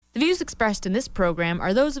expressed in this program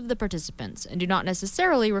are those of the participants and do not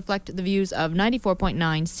necessarily reflect the views of 94.9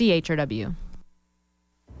 CHRW.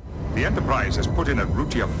 The Enterprise has put in at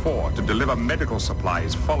Rutia 4 to deliver medical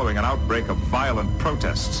supplies following an outbreak of violent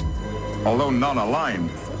protests. Although non-aligned,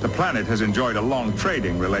 the planet has enjoyed a long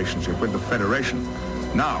trading relationship with the Federation.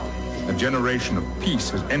 Now, a generation of peace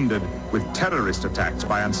has ended with terrorist attacks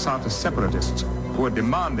by Ansata separatists who are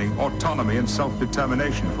demanding autonomy and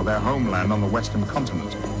self-determination for their homeland on the Western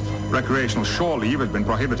continent. Recreational shore leave has been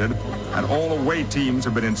prohibited, and all away teams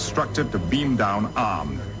have been instructed to beam down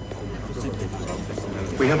armed.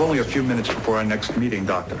 We have only a few minutes before our next meeting,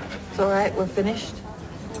 Doctor. It's all right, we're finished.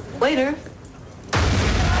 Waiter.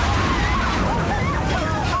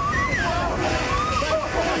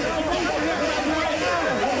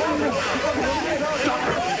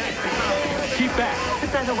 Keep back.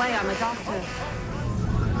 Put that away, I'm a doctor.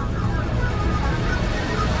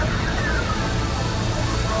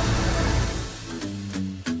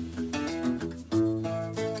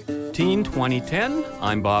 Teen 2010,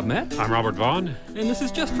 I'm Bob Metz. I'm Robert Vaughn. And this is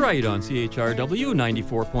Just Right on CHRW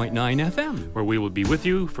 94.9 FM. Where we will be with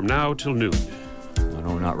you from now till noon.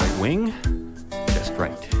 No, not right wing, just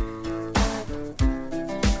right.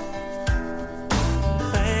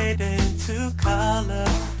 Fade into color,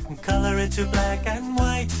 and color into black and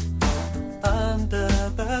white. Under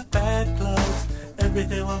the bedclothes,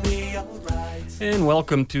 everything will be alright. And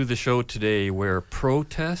welcome to the show today, where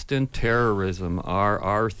protest and terrorism are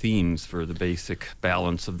our themes for the basic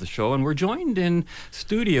balance of the show. And we're joined in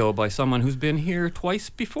studio by someone who's been here twice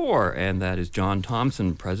before, and that is John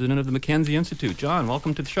Thompson, president of the Mackenzie Institute. John,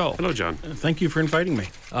 welcome to the show. Hello, John. Thank you for inviting me.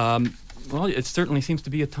 Well, it certainly seems to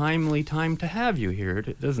be a timely time to have you here,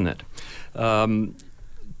 doesn't it?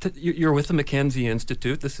 You're with the Mackenzie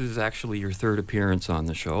Institute. This is actually your third appearance on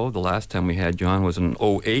the show. The last time we had John was in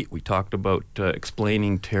 2008. We talked about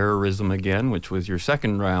explaining terrorism again, which was your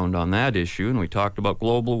second round on that issue, and we talked about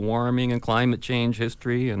global warming and climate change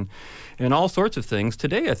history and all sorts of things.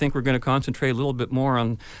 Today, I think we're going to concentrate a little bit more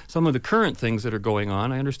on some of the current things that are going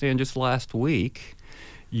on. I understand just last week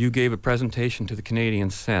you gave a presentation to the Canadian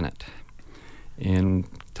Senate. And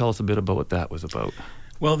tell us a bit about what that was about.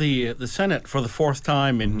 Well, the Senate, for the fourth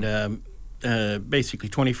time in basically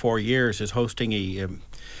 24 years, is hosting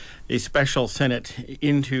a special Senate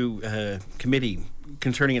into committee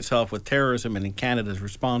concerning itself with terrorism and in Canada's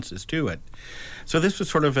responses to it. So this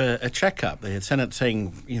was sort of a checkup. The Senate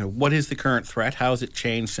saying, what is the current threat? How has it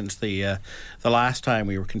changed since the last time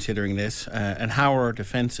we were considering this? And how are our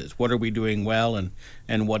defenses? What are we doing well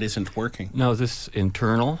and what isn't working? Now, is this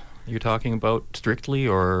internal you're talking about strictly,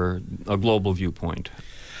 or a global viewpoint?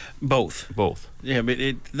 Both. Yeah, but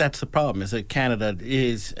that's the problem, is that Canada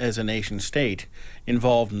is, as a nation state,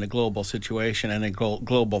 involved in a global situation and a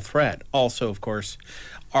global threat. Also, of course,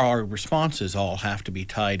 our responses all have to be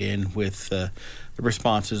tied in with the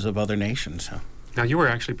responses of other nations. Now, you were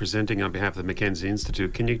actually presenting on behalf of the Mackenzie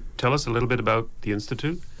Institute. Can you tell us a little bit about the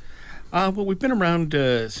Institute? Well, we've been around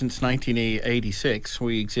since 1986.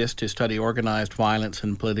 We exist to study organized violence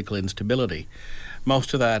and political instability.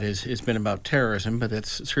 Most of that has been about terrorism, but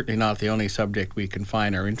it's certainly not the only subject we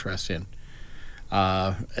confine our interest in.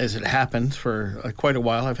 As it happens, for quite a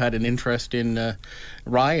while, I've had an interest in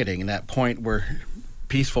rioting, and that point where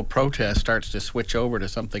peaceful protest starts to switch over to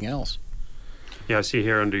something else. Yeah, I see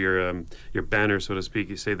here under your banner, so to speak,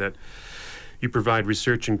 you say that you provide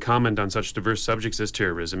research and comment on such diverse subjects as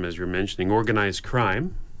terrorism, as you're mentioning, organized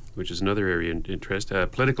crime, which is another area of interest,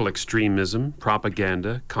 political extremism,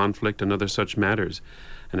 propaganda, conflict, and other such matters.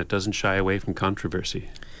 And it doesn't shy away from controversy.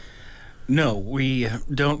 No, we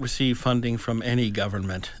don't receive funding from any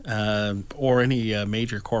government or any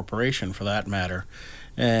major corporation, for that matter.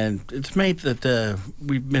 And it's made that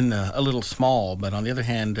we've been a little small, but on the other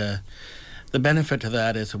hand, the benefit to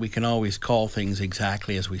that is that we can always call things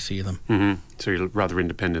exactly as we see them. Mm-hmm. So you're rather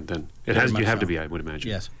independent then. You have to be, I would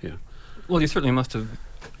imagine. Yes. Yeah. Well, you certainly must have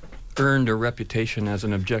earned a reputation as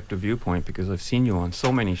an objective viewpoint, because I've seen you on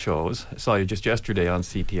so many shows. I saw you just yesterday on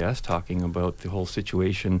CTS talking about the whole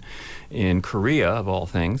situation in Korea, of all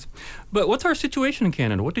things. But what's our situation in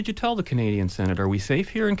Canada? What did you tell the Canadian Senate? Are we safe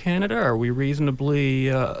here in Canada? Are we reasonably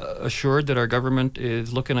assured that our government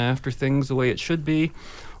is looking after things the way it should be?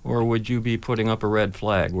 Or would you be putting up a red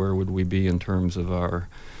flag? Where would we be in terms of our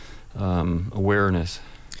awareness?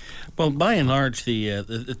 Well, by and large,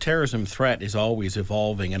 the terrorism threat is always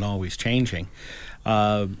evolving and always changing.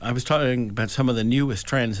 I was talking about some of the newest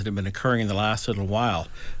trends that have been occurring in the last little while.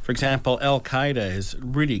 For example, Al-Qaeda has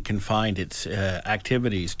really confined its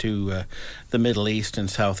activities to the Middle East and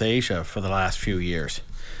South Asia for the last few years.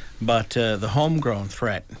 But the homegrown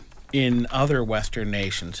threat in other Western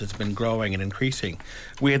nations. It's been growing and increasing.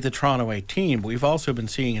 We had the Toronto 18, but we've also been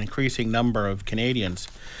seeing an increasing number of Canadians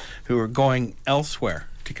who are going elsewhere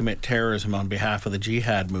to commit terrorism on behalf of the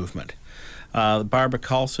jihad movement. Barbara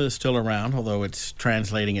Khalsa is still around, although it's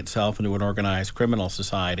translating itself into an organized criminal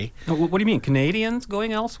society. What do you mean, Canadians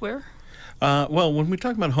going elsewhere? Well, when we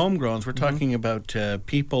talk about homegrowns, we're talking about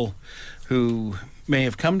people who may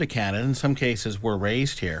have come to Canada, in some cases were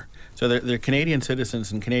raised here. So they're Canadian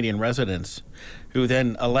citizens and Canadian residents who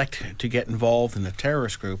then elect to get involved in a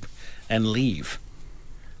terrorist group and leave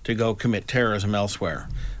to go commit terrorism elsewhere.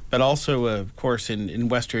 But also, of course, in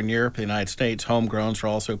Western Europe, the United States, homegrowns are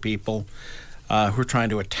also people who are trying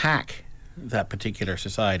to attack that particular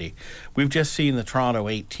society. We've just seen the Toronto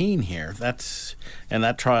 18 here. And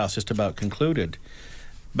that trial's just about concluded.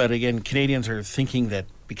 But again, Canadians are thinking that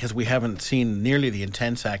because we haven't seen nearly the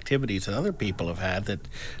intense activities that other people have had, that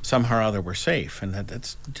somehow or other we're safe, and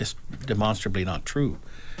that's just demonstrably not true.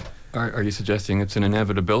 Are you suggesting it's an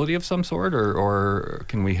inevitability of some sort, or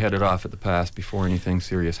can we head it off at the pass before anything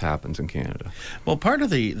serious happens in Canada? Well, part of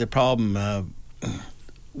the problem,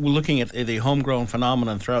 looking at the homegrown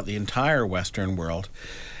phenomenon throughout the entire Western world,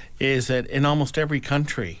 is that in almost every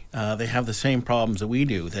country they have the same problems that we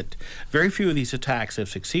do, that very few of these attacks have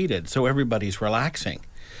succeeded, so everybody's relaxing.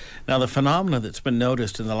 Now, the phenomenon that's been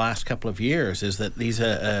noticed in the last couple of years is that these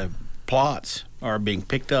plots are being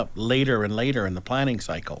picked up later and later in the planning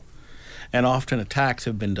cycle, and often attacks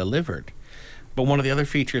have been delivered. But one of the other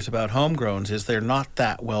features about homegrowns is they're not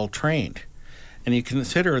that well trained. And you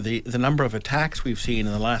consider the number of attacks we've seen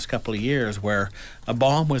in the last couple of years where a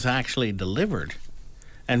bomb was actually delivered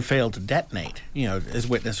and failed to detonate, as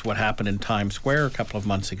witness what happened in Times Square a couple of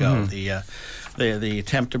months ago. The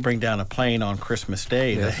attempt to bring down a plane on Christmas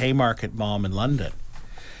Day, the Haymarket bomb in London.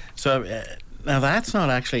 So now that's not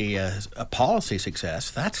actually a policy success,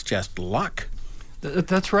 that's just luck.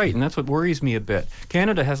 That's right, and that's what worries me a bit.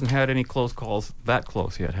 Canada hasn't had any close calls that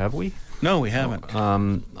close yet, have we? No, we haven't.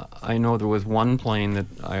 I know there was one plane that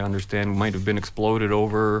I understand might have been exploded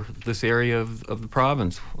over this area of the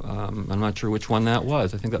province. I'm not sure which one that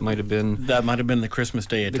was. I think that might have been... That might have been the Christmas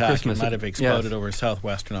Day attack. It might have exploded over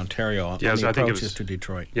southwestern Ontario on the approaches to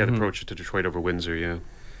Detroit. Yeah, the approach to Detroit over Windsor, yeah.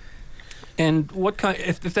 And what kind?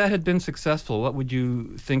 If that had been successful, what would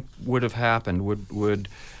you think would have happened? Would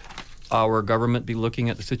our government be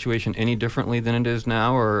looking at the situation any differently than it is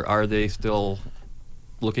now, or are they still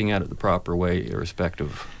looking at it the proper way,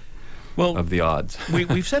 irrespective of the odds?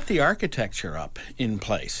 We've set the architecture up in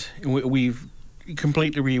place. We've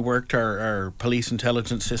completely reworked our police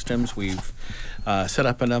intelligence systems. We've set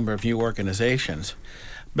up a number of new organizations.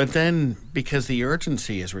 But then, because the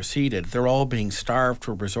urgency has receded, they're all being starved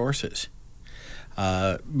for resources.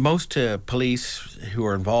 Most police who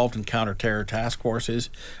are involved in counter-terror task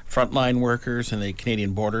forces, frontline workers in the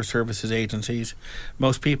Canadian Border Services agencies,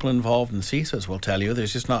 most people involved in CISAs will tell you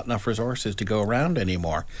there's just not enough resources to go around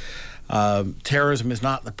anymore. Terrorism is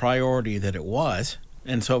not the priority that it was,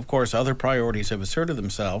 and so, of course, other priorities have asserted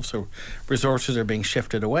themselves, so resources are being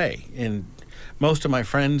shifted away. And most of my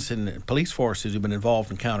friends in police forces who've been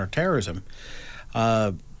involved in counter-terrorism,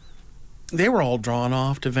 they were all drawn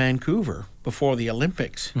off to Vancouver before the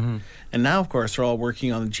Olympics. Mm-hmm. And now, of course, they're all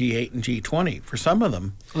working on the G8 and G20. For some of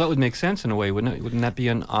them... Well, that would make sense in a way, wouldn't it? Wouldn't that be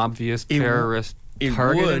an obvious terrorist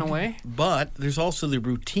target in a way? But there's also the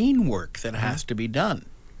routine work that has to be done.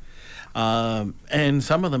 And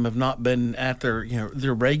some of them have not been at their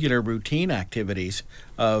regular routine activities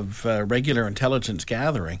of regular intelligence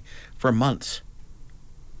gathering for months.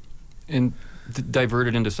 And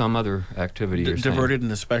diverted into some other activity. Diverted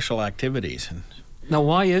into special activities. Now,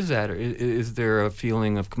 why is that? Is there a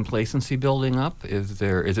feeling of complacency building up? Is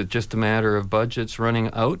it just a matter of budgets running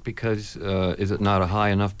out because is it not a high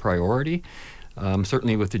enough priority?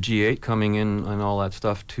 Certainly with the G8 coming in and all that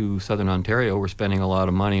stuff to Southern Ontario, we're spending a lot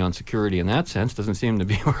of money on security in that sense. Doesn't seem to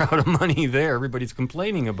be we're out of money there. Everybody's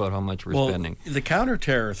complaining about how much we're spending. The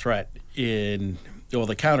counter-terror threat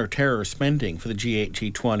the counter-terror spending for the G8,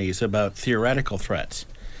 G20 is about theoretical threats.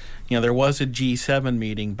 There was a G7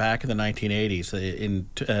 meeting back in the 1980s in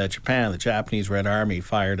Japan. The Japanese Red Army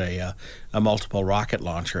fired a multiple rocket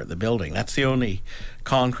launcher at the building. That's the only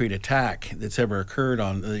concrete attack that's ever occurred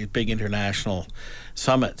on the big international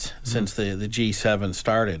summits since the G7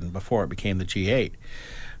 started and before it became the G8.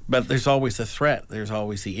 But there's always the threat. There's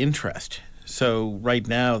always the interest. So right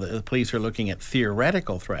now the police are looking at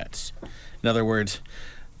theoretical threats. In other words,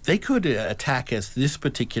 they could attack us this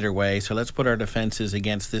particular way, so let's put our defenses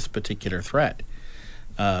against this particular threat.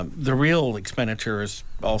 The real expenditure is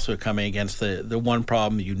also coming against the one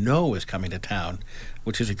problem you know is coming to town,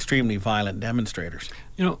 which is extremely violent demonstrators.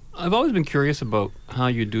 You know, I've always been curious about how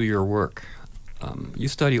you do your work. You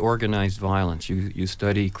study organized violence. You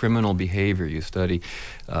study criminal behavior. You study,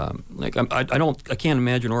 I can't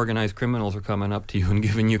imagine organized criminals are coming up to you and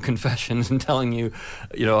giving you confessions and telling you,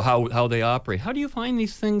 how they operate. How do you find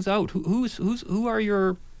these things out? Who are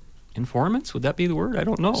your informants? Would that be the word? I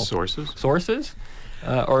don't know. Sources. Sources?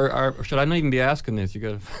 Or should I not even be asking this? You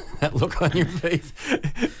got that look on your face.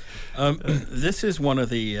 This is one of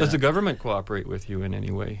the... Does the government cooperate with you in any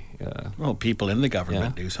way? Well, people in the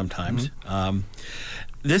government do sometimes. Mm-hmm.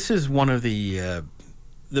 This is one of the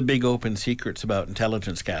big open secrets about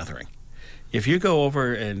intelligence gathering. If you go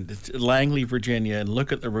over in Langley, Virginia, and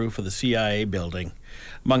look at the roof of the CIA building,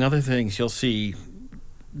 among other things, you'll see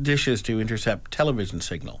dishes to intercept television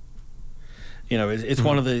signal. It's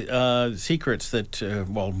one of the secrets that,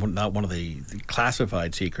 not one of the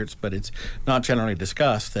classified secrets, but it's not generally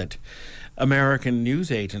discussed, that American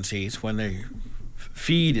news agencies, when their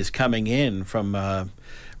feed is coming in from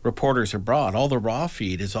reporters abroad, all the raw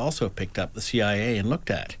feed is also picked up the CIA and looked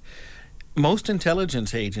at. Most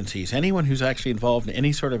intelligence agencies, anyone who's actually involved in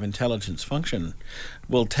any sort of intelligence function,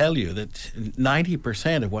 will tell you that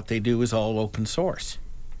 90% of what they do is all open source.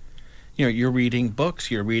 You're reading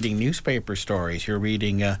books, you're reading newspaper stories, you're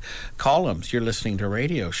reading columns, you're listening to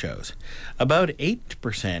radio shows. About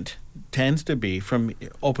 8% tends to be from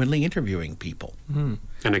openly interviewing people. Mm.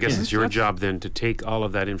 And I guess it's your job then to take all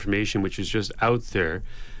of that information which is just out there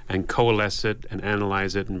and coalesce it and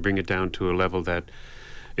analyze it and bring it down to a level that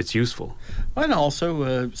it's useful. And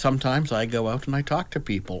also, sometimes I go out and I talk to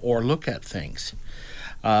people or look at things.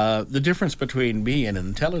 The difference between me and an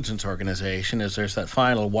intelligence organization is there's that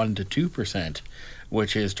final 1 to 2%,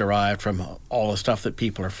 which is derived from all the stuff that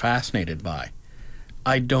people are fascinated by.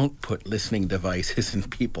 I don't put listening devices in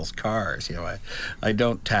people's cars. I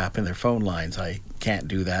don't tap in their phone lines. I can't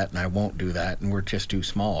do that, and I won't do that, and we're just too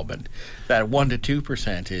small. But that 1 to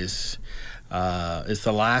 2% is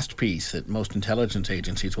the last piece that most intelligence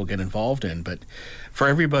agencies will get involved in. But for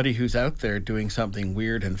everybody who's out there doing something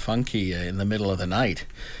weird and funky in the middle of the night,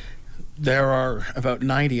 there are about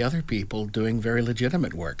 90 other people doing very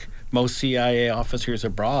legitimate work. Most CIA officers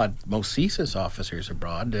abroad, most CSIS officers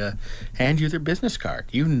abroad, hand you their business card.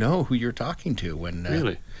 You know who you're talking to when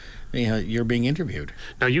really? You're being interviewed.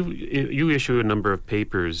 Now, you issue a number of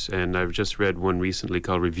papers, and I've just read one recently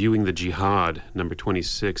called Reviewing the Jihad, number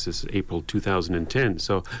 26. This is April 2010,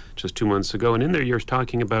 so just 2 months ago. And in there you're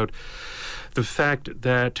talking about the fact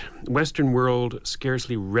that Western world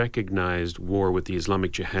scarcely recognized war with the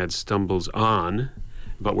Islamic Jihad stumbles on,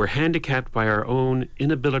 but we're handicapped by our own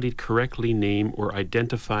inability to correctly name or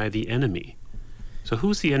identify the enemy. So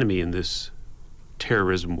who's the enemy in this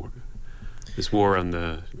terrorism war? This war on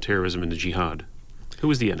the terrorism and the jihad?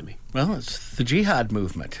 Who is the enemy? Well, it's the jihad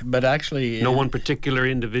movement, but actually... No one particular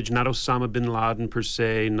individual, not Osama bin Laden per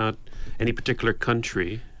se, not any particular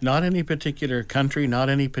country. Not any particular country, not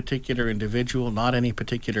any particular individual, not any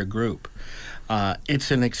particular group.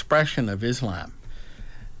 It's an expression of Islam.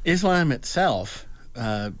 Islam itself...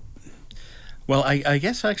 I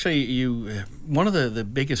guess actually one of the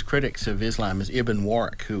biggest critics of Islam is Ibn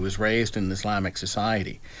Warq, who was raised in Islamic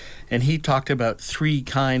society. And he talked about 3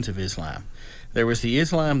 kinds of Islam. There was the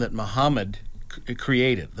Islam that Muhammad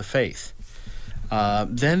created, the faith.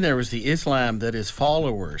 Then there was the Islam that his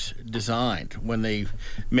followers designed when they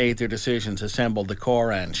made their decisions, assembled the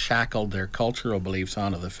Quran, shackled their cultural beliefs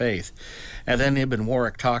onto the faith. And then Ibn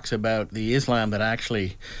Warq talks about the Islam that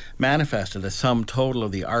actually manifested the sum total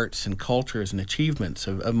of the arts and cultures and achievements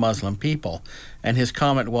of Muslim people. And his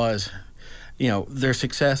comment was, their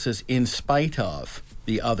success is in spite of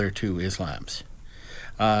the other 2 Islams.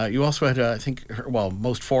 You also had, I think,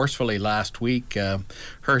 most forcefully last week,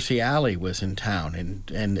 Hirsi Ali was in town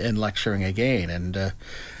and lecturing again. And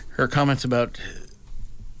her comments about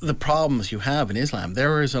the problems you have in Islam.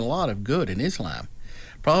 There is a lot of good in Islam.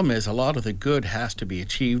 Problem is, a lot of the good has to be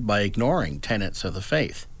achieved by ignoring tenets of the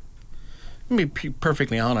faith. To be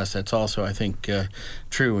perfectly honest, that's also, I think,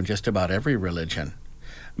 true in just about every religion.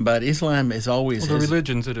 But Islam is always... the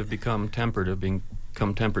religions that have become tempered have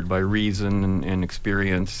become tempered by reason and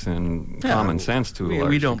experience and common sense to a large degree.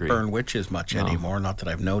 We don't burn witches much anymore, not that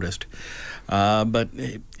I've noticed. But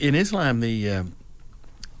in Islam, the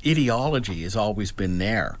ideology has always been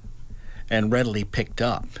there and readily picked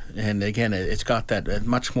up. And again, it's got that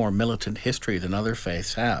much more militant history than other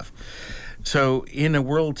faiths have. So in a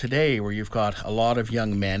world today where you've got a lot of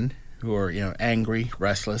young men who are angry,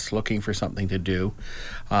 restless, looking for something to do,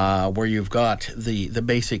 where you've got the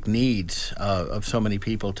basic needs of so many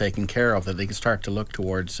people taken care of that they can start to look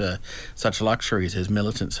towards such luxuries as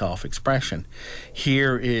militant self-expression.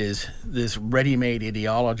 Here is this ready-made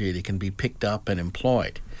ideology that can be picked up and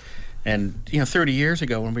employed. And 30 years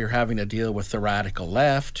ago, when we were having to deal with the radical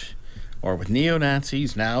left or with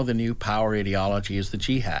neo-Nazis, now the new power ideology is the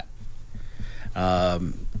jihad.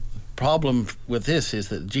 Problem with this is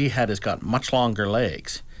that jihad has got much longer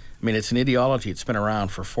legs. I mean, it's an ideology that's been around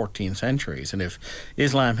for 14 centuries, and if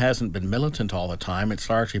Islam hasn't been militant all the time, it's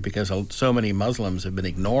largely because so many Muslims have been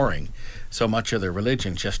ignoring so much of their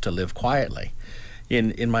religion just to live quietly.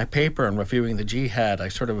 In my paper on reviewing the jihad, I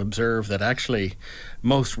sort of observed that actually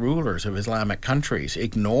most rulers of Islamic countries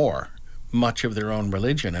ignore much of their own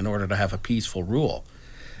religion in order to have a peaceful rule.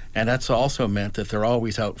 And that's also meant that they're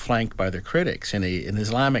always outflanked by their critics. In an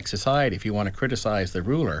Islamic society, if you want to criticize the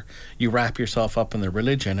ruler, you wrap yourself up in their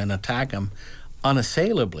religion and attack them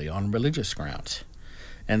unassailably on religious grounds.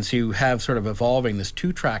 And so you have sort of evolving this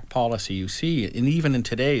two-track policy you see, and even in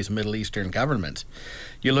today's Middle Eastern governments.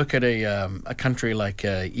 You look at a country like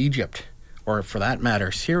Egypt, or for that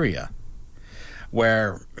matter, Syria,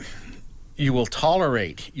 where you will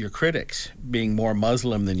tolerate your critics being more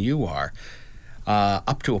Muslim than you are,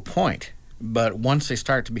 up to a point, but once they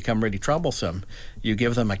start to become really troublesome, you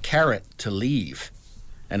give them a carrot to leave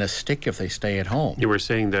and a stick if they stay at home. You were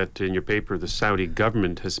saying that in your paper the Saudi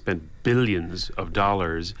government has spent billions of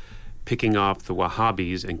dollars picking off the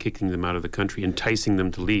Wahhabis and kicking them out of the country, enticing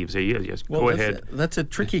them to leave. So yes, well, go ahead. That's a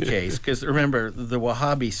tricky case, because remember, the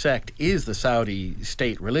Wahhabi sect is the Saudi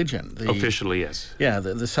state religion. Officially, yes. Yeah,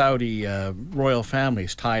 the Saudi royal family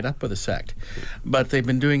is tied up with the sect. But they've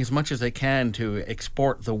been doing as much as they can to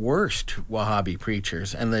export the worst Wahhabi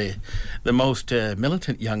preachers and the most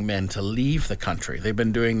militant young men to leave the country. They've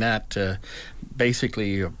been doing that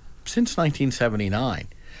basically since 1979.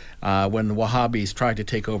 When the Wahhabis tried to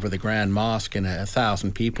take over the Grand Mosque and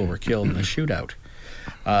 1,000 people were killed in a shootout.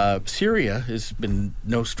 Syria has been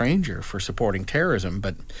no stranger for supporting terrorism,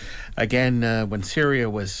 but again, when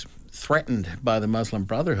Syria was threatened by the Muslim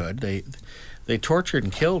Brotherhood, they tortured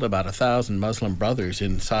and killed about 1,000 Muslim brothers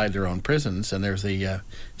inside their own prisons, and there's the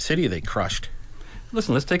city they crushed.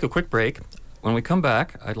 Listen, let's take a quick break. When we come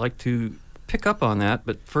back, I'd like to pick up on that,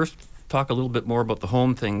 but first talk a little bit more about the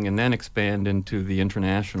home thing and then expand into the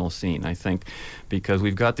international scene, I think, because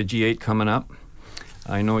we've got the G8 coming up.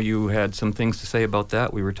 I know you had some things to say about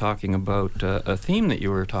that. We were talking about a theme that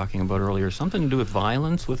you were talking about earlier, something to do with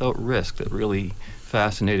violence without risk that really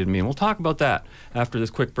fascinated me. And we'll talk about that after this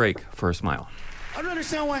quick break for a smile. I don't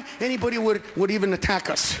understand why anybody would even attack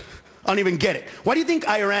us. I don't even get it. Why do you think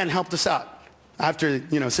Iran helped us out after,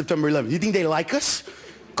 September 11th? Do you think they like us?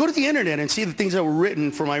 Go to the internet and see the things that were written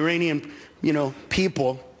from Iranian,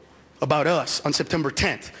 people about us on September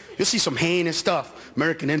 10th. You'll see some heinous stuff.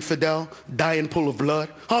 American infidel, dying pool of blood,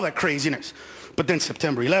 all that craziness. But then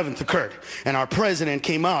September 11th occurred, and our president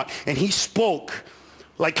came out, and he spoke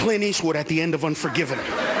like Clint Eastwood at the end of Unforgiven.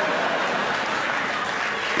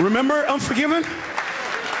 Remember Unforgiven?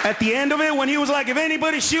 At the end of it, when he was like, if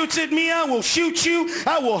anybody shoots at me, I will shoot you.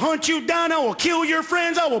 I will hunt you down. I will kill your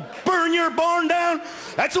friends. I will burn your barn down.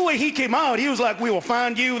 That's the way he came out. He was like, we will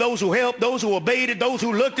find you, those who helped, those who abated, those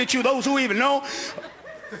who looked at you, those who even know.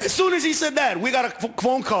 As soon as he said that, we got a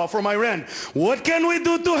phone call from Iran. What can we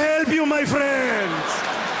do to help you, my friends?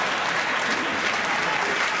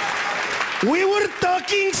 We were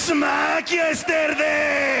talking smack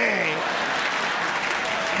yesterday.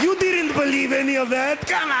 You didn't believe any of that?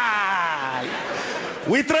 Come on!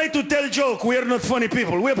 We try to tell joke. We are not funny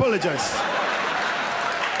people. We apologize.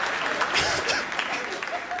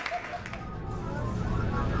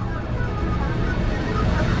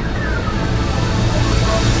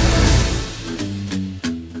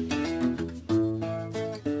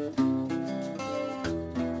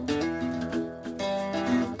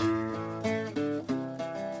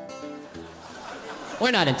 We're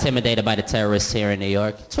not intimidated by the terrorists here in New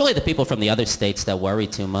York. It's really the people from the other states that worry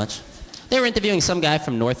too much. They were interviewing some guy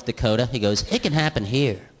from North Dakota. He goes, it can happen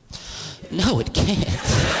here. No, it can't.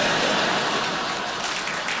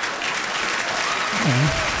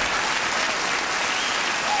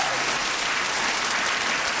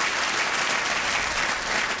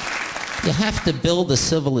 You have to build a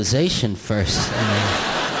civilization first.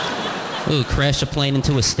 Ooh, crash a plane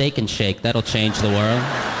into a steak and shake. That'll change the world.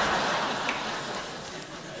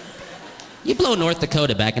 You blow North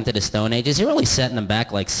Dakota back into the Stone Ages, you're only setting them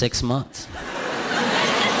back like 6 months.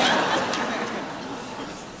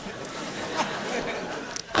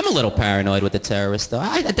 I'm I'm a little paranoid with the terrorists, though.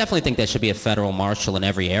 I definitely think there should be a federal marshal in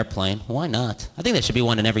every airplane. Why not? I think there should be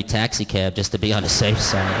one in every taxi cab just to be on the safe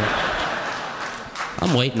side.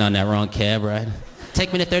 I'm waiting on that wrong cab ride.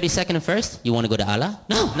 Take me to 32nd and First? You want to go to Allah?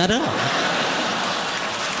 No, not at all.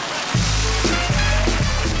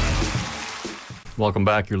 Welcome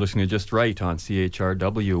back. You're listening to Just Right on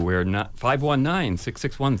CHRW, where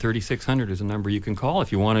 519-661-3600 is a number you can call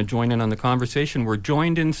if you want to join in on the conversation. We're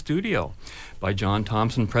joined in studio by John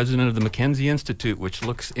Thompson, president of the Mackenzie Institute, which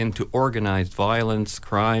looks into organized violence,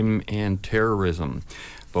 crime, and terrorism,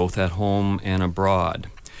 both at home and abroad.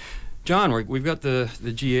 John, we've got the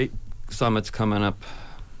G8 summits coming up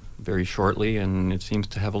very shortly, and it seems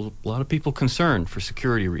to have a lot of people concerned for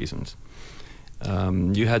security reasons.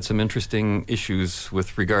 You had some interesting issues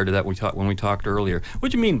with regard to that when we talked earlier.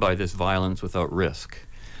 What do you mean by this violence without risk?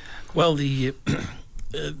 Well, the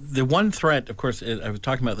one threat, of course, I was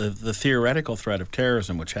talking about the theoretical threat of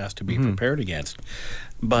terrorism, which has to be prepared against.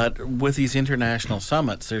 But with these international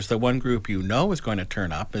summits, there's the one group you know is going to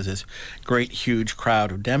turn up is this great, huge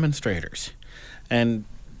crowd of demonstrators. And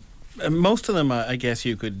most of them, I guess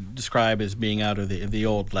you could describe as being out of the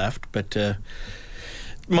old left, but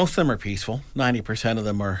most of them are peaceful. 90% of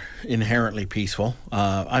them are inherently peaceful.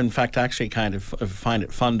 I, in fact, actually kind of find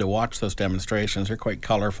it fun to watch those demonstrations. They're quite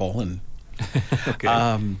colorful and okay.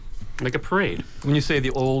 Like a parade. When you say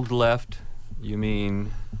the old left, you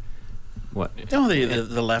mean what? No,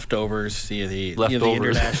 the leftovers, the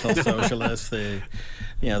international socialists, the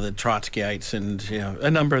Trotskyites, and a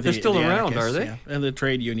number of they're still the around, are they? Yeah, and the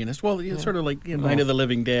trade unionists. Well, it's sort of like Night of the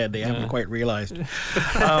Living Dead. They haven't quite realized.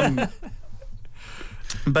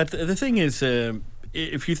 But the thing is, the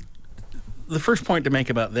first point to make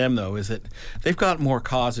about them, though, is that they've got more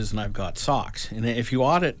causes than I've got socks. And if you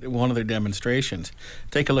audit one of their demonstrations,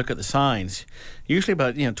 take a look at the signs. Usually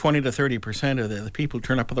about 20 to 30% of the people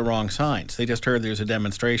turn up with the wrong signs. They just heard there's a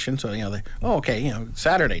demonstration, so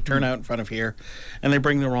Saturday, turn out in front of here, and they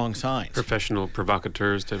bring the wrong signs. Professional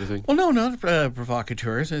provocateurs type of thing? Well, no, not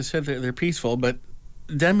provocateurs. I said they're peaceful, but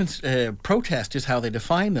protest is how they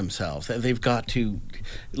define themselves. They've got to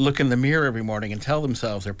look in the mirror every morning and tell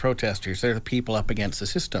themselves they're protesters. They're the people up against the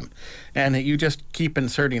system. And you just keep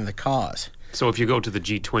inserting the cause. So if you go to the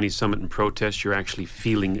G20 summit and protest, you're actually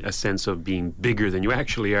feeling a sense of being bigger than you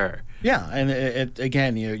actually are. Yeah, and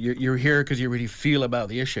again, you're here because you really feel about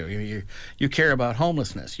the issue. You care about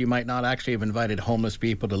homelessness. You might not actually have invited homeless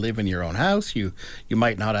people to live in your own house. You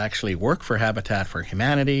might not actually work for Habitat for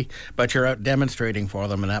Humanity, but you're out demonstrating for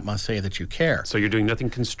them, and that must say that you care. So you're doing nothing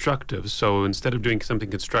constructive. So instead of doing something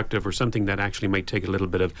constructive or something that actually might take a little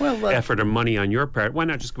bit of effort or money on your part, why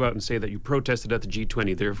not just go out and say that you protested at the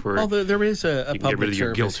G20? Therefore, well, there is a public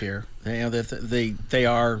service here. They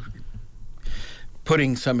are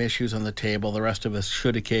putting some issues on the table the rest of us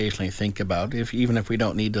should occasionally think about, even if we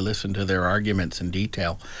don't need to listen to their arguments in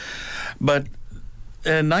detail. But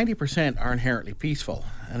 90% are inherently peaceful,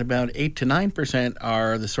 and about 8 to 9%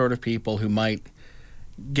 are the sort of people who might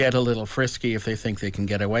get a little frisky if they think they can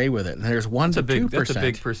get away with it. And there's 1 to 2%. That's a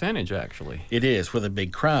big percentage, actually. It is, with a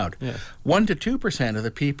big crowd. Yeah. 1 to 2% of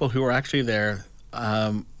the people who are actually there,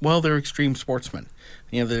 they're extreme sportsmen.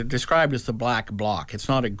 They're described as the black bloc. It's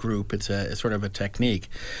not a group, it's sort of a technique.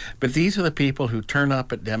 But these are the people who turn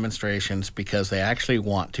up at demonstrations because they actually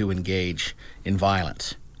want to engage in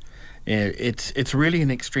violence. It's really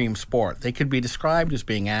an extreme sport. They could be described as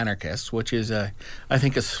being anarchists, which is, I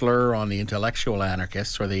think, a slur on the intellectual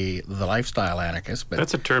anarchists or the lifestyle anarchists. But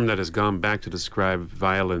that's a term that has gone back to describe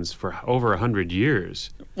violence for over 100 years.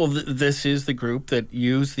 Well, this is the group that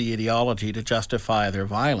use the ideology to justify their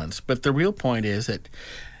violence. But the real point is that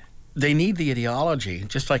they need the ideology,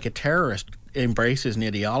 just like a terrorist embraces an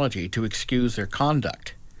ideology, to excuse their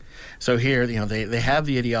conduct. So here, they have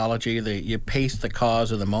the ideology, you paste the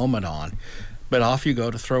cause of the moment on, but off you go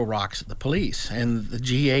to throw rocks at the police. And the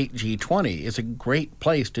G8, G20 is a great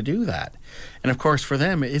place to do that. And of course, for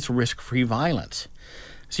them, it's risk-free violence.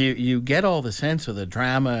 So you get all the sense of the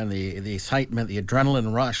drama and the excitement, the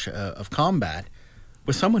adrenaline rush of combat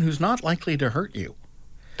with someone who's not likely to hurt you.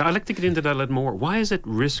 I'd like to get into that a little more. Why is it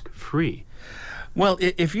risk-free? Well,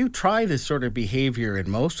 if you try this sort of behavior in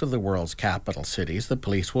most of the world's capital cities, the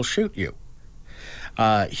police will shoot you.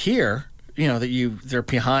 Here, they're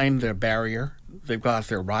behind their barrier. They've got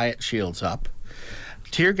their riot shields up.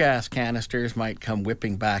 Tear gas canisters might come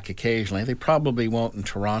whipping back occasionally. They probably won't in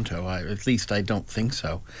Toronto. At least I don't think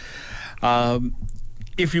so.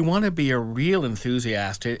 If you want to be a real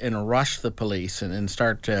enthusiast and rush the police and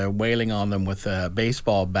start wailing on them with a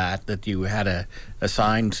baseball bat that you had a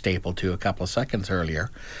sign stapled to a couple of seconds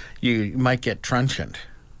earlier, you might get truncheoned.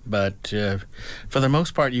 But for the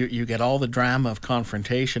most part, you get all the drama of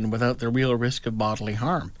confrontation without the real risk of bodily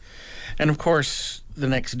harm. And of course, the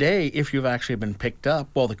next day, if you've actually been picked up,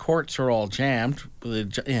 well, the courts are all jammed,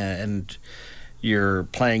 and you're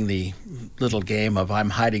playing the little game of I'm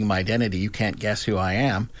hiding my identity, you can't guess who I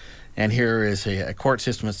am. And here is a court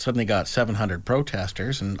system that's suddenly got 700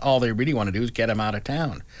 protesters, and all they really want to do is get them out of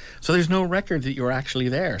town. So there's no record that you're actually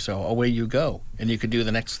there, so away you go. And you could do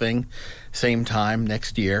the next thing, same time,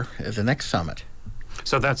 next year, at the next summit.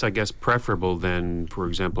 So that's, I guess, preferable than, for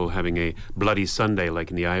example, having a Bloody Sunday like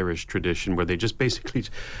in the Irish tradition, where they just basically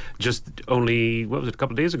just only, what was it, a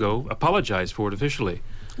couple of days ago, apologized for it officially.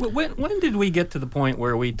 When did we get to the point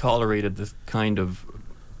where we tolerated this kind of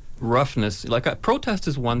roughness? Like, protest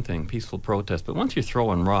is one thing, peaceful protest, but once you're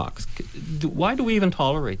throwing rocks, why do we even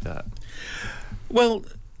tolerate that? Well,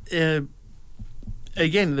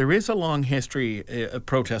 again, there is a long history of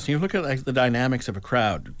protesting. You look at like the dynamics of a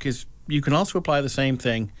crowd, because you can also apply the same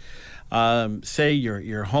thing. Say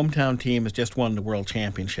your hometown team has just won the world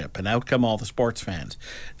championship, and out come all the sports fans.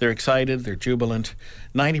 They're excited, they're jubilant.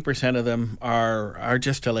 90% of them are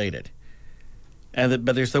just elated.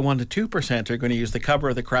 But there's the 1% to 2% who are going to use the cover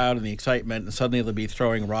of the crowd and the excitement, and suddenly they'll be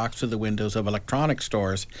throwing rocks through the windows of electronic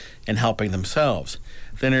stores and helping themselves.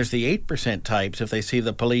 Then there's the 8% types, if they see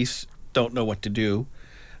the police don't know what to do,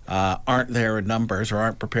 aren't there in numbers, or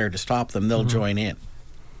aren't prepared to stop them, they'll join in.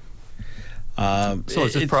 So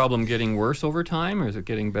is this problem getting worse over time, or is it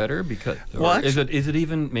getting better? Because is it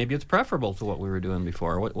even, maybe it's preferable to what we were doing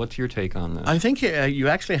before? What's your take on this? I think you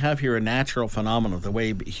actually have here a natural phenomenon of the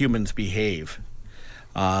way humans behave.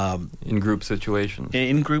 In group situations.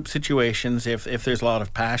 In group situations, if there's a lot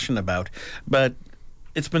of passion about. But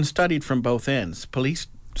it's been studied from both ends. Police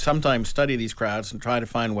sometimes study these crowds and try to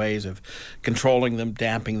find ways of controlling them,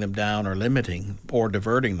 damping them down, or limiting or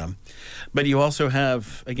diverting them. But you also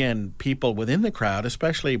have, again, people within the crowd,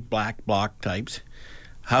 especially black bloc types,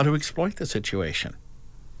 how to exploit the situation.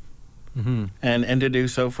 Mm-hmm. And to do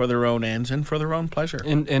so for their own ends and for their own pleasure.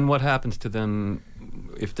 And what happens to them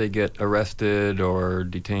if they get arrested or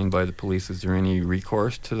detained by the police? Is there any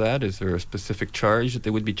recourse to that? Is there a specific charge that they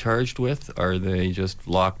would be charged with? Are they just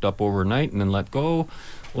locked up overnight and then let go?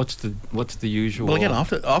 What's the usual? Well, again,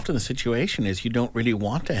 often the situation is you don't really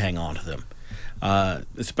want to hang on to them.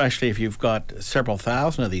 Especially if you've got several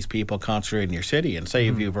thousand of these people concentrated in your city, and say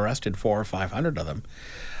if you've arrested 400 or 500 of them,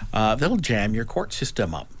 they'll jam your court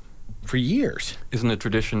system up for years. Isn't the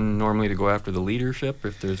tradition normally to go after the leadership,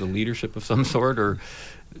 if there's a leadership of some sort? Or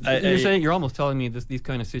you're almost telling me these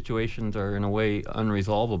kind of situations are in a way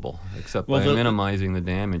unresolvable, except by minimizing the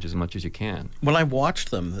damage as much as you can. When I watched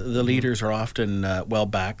them, the leaders are often well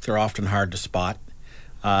backed. They're often hard to spot.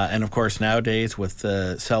 And of course, nowadays with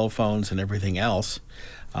cell phones and everything else,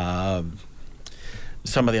 some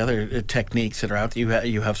of the other techniques that are out there,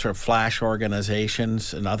 you have sort of flash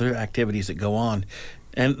organizations and other activities that go on.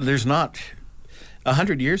 And there's not...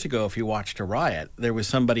 100 years ago, if you watched a riot, there was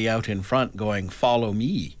somebody out in front going, "Follow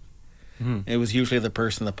me." It was usually the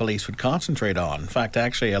person the police would concentrate on. In fact,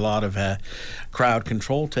 actually, a lot of crowd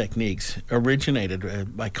control techniques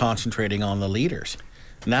originated by concentrating on the leaders.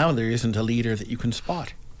 Now there isn't a leader that you can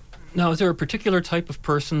spot. Now, is there a particular type of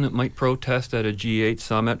person that might protest at a G8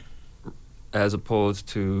 summit as opposed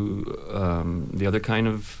to the other kind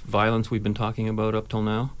of violence we've been talking about up till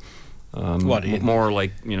now? More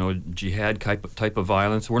like, jihad type of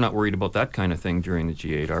violence. We're not worried about that kind of thing during the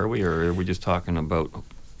G8, are we? Or are we just talking about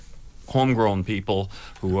homegrown people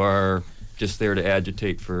who are just there to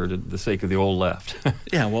agitate for the sake of the old left?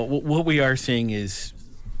 Yeah, well, what we are seeing is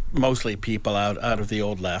mostly people out of the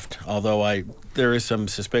old left, although there is some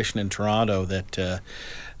suspicion in Toronto that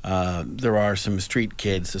there are some street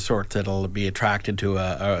kids, the sort that'll be attracted to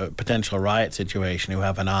a potential riot situation, who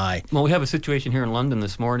have an eye. Well, we have a situation here in London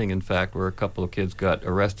this morning, in fact, where a couple of kids got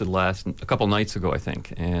arrested a couple nights ago, I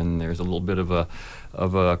think, and there's a little bit of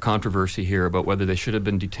a controversy here about whether they should have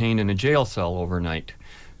been detained in a jail cell overnight,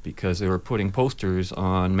 because they were putting posters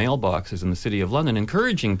on mailboxes in the city of London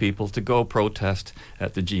encouraging people to go protest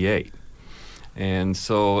at the G8. And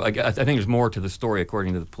so I think there's more to the story,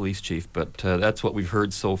 according to the police chief, but that's what we've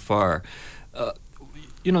heard so far. The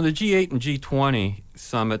G8 and G20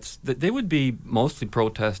 summits, they would be mostly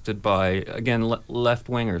protested by, again,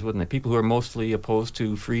 left-wingers, wouldn't they? People who are mostly opposed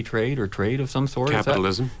to free trade or trade of some sort.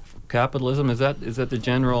 Capitalism. Capitalism, is that the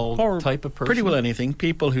general type of person? Pretty well anything.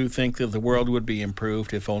 People who think that the world would be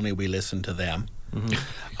improved if only we listened to them.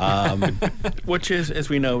 Which is, as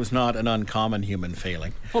we know, is not an uncommon human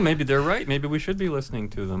failing. Well, maybe they're right. Maybe we should be listening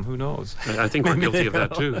to them. Who knows? I think we're guilty of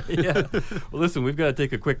that too. Yeah. Well, listen, we've got to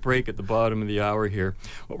take a quick break at the bottom of the hour here.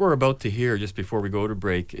 What we're about to hear just before we go to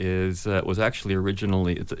break is was actually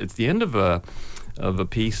originally it's the end of a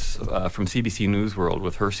piece from CBC News World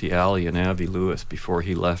with Hersey Ali and Avi Lewis before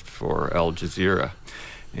he left for Al Jazeera.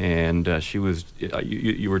 And she was,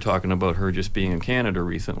 you were talking about her just being in Canada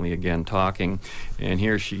recently again talking, and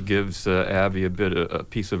here she gives Avi a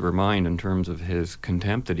piece of her mind in terms of his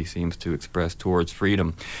contempt that he seems to express towards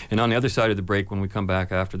freedom. And on the other side of the break, when we come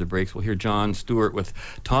back after the breaks, we'll hear Jon Stewart with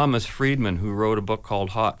Thomas Friedman, who wrote a book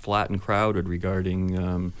called Hot, Flat and Crowded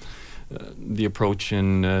regarding the approach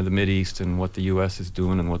in the Mideast and what the U.S. is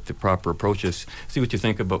doing and what the proper approach is. See what you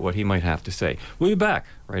think about what he might have to say. We'll be back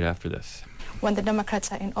right after this. When the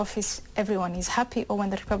Democrats are in office, everyone is happy, or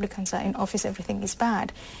when the Republicans are in office, everything is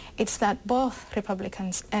bad. It's that both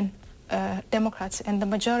Republicans and Democrats and the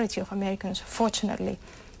majority of Americans, fortunately,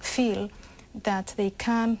 feel that they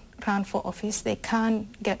can run for office, they can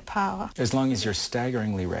get power. As long as you're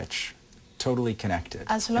staggeringly rich, totally connected,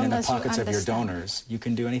 as long and in as the pockets you of your donors, you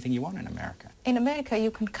can do anything you want in America. In America,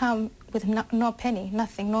 you can come with no penny,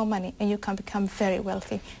 nothing, no money, and you can become very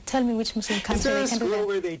wealthy. Tell me which Muslim country they can do that. Is there a school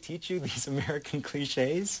where they teach you these American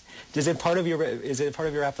cliches? Is it part of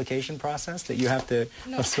your application process that you have to?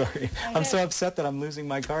 No. I'm sorry. I'm so upset that I'm losing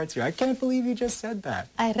my cards here. I can't believe you just said that.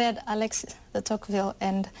 I read Alexis de Tocqueville,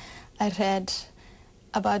 and I read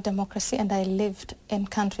about democracy, and I lived in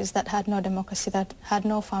countries that had no democracy, that had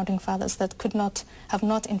no founding fathers, that have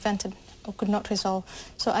not invented or could not resolve.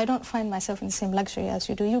 So I don't find myself in the same luxury as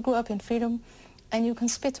you do. You grew up in freedom, and you can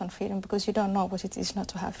spit on freedom because you don't know what it is not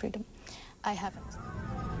to have freedom. I haven't.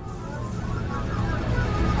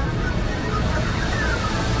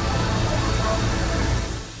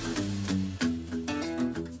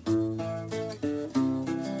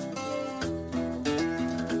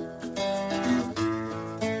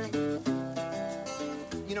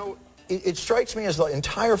 It strikes me as the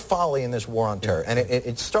entire folly in this war on terror, and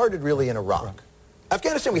it started really in Iraq. Right.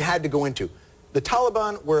 Afghanistan we had to go into. The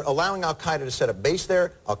Taliban were allowing al-Qaeda to set up base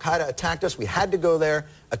there. Al-Qaeda attacked us. We had to go there,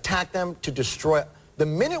 attack them to destroy. The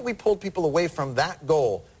minute we pulled people away from that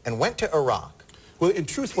goal and went to Iraq, well, in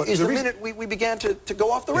truth, what is the minute we began to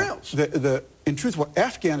go off the rails. In truth, what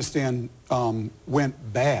Afghanistan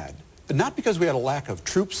went bad, not because we had a lack of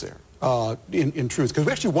troops there, in truth, because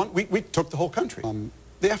we actually we took the whole country.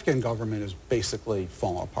 The Afghan government is basically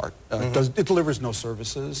fallen apart. It delivers no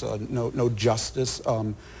services, no justice,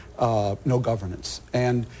 no governance.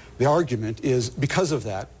 And the argument is, because of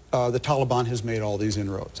that, the Taliban has made all these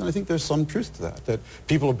inroads. And I think there's some truth to that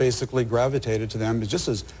people have basically gravitated to them just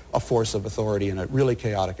as a force of authority in a really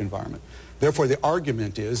chaotic environment. Therefore, the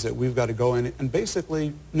argument is that we've got to go in and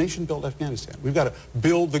basically nation-build Afghanistan. We've got to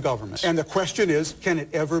build the government. And the question is, can it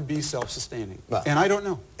ever be self-sustaining? Well, and I don't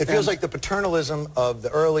know. It feels like the paternalism of the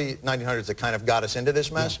early 1900s that kind of got us into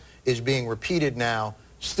this mess is being repeated now,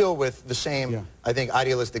 still with the same, I think,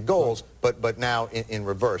 idealistic goals, but now in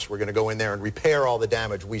reverse. We're going to go in there and repair all the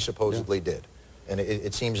damage we supposedly did. And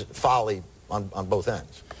it seems folly on both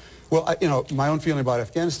ends. Well, my own feeling about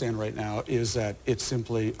Afghanistan right now is that it's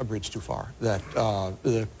simply a bridge too far. That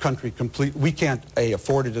the country we can't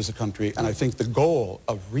afford it as a country. And I think the goal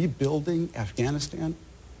of rebuilding Afghanistan,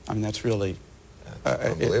 I mean, that's really,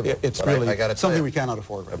 it's really something we cannot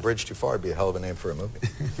afford. A bridge too far would be a hell of a name for a movie.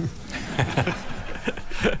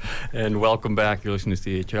 And welcome back. You're listening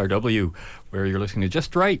to CHRW, where you're listening to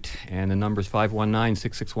Just Right. And the number's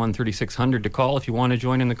 519-661-3600 to call if you want to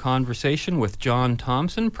join in the conversation with John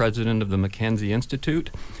Thompson, president of the Mackenzie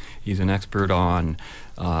Institute. He's an expert on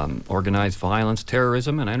organized violence,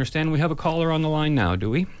 terrorism, and I understand we have a caller on the line now,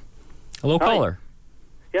 do we? Hello, Hi. Caller.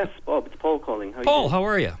 Yes, Bob. It's Paul calling. Paul, how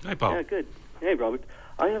are you? Hi, Paul. Yeah, good. Hey, Robert.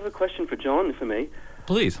 I have a question for John, if I may.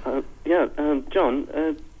 Please.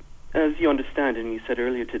 John, as you understand, and you said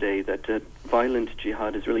earlier today, that violent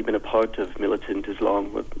jihad has really been a part of militant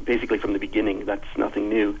Islam, basically from the beginning. That's nothing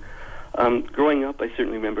new. Growing up, I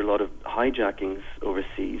certainly remember a lot of hijackings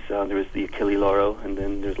overseas. There was the Achille Lauro, and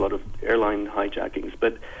then there's a lot of airline hijackings.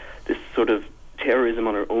 But this sort of terrorism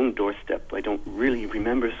on our own doorstep, I don't really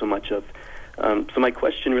remember so much of. So my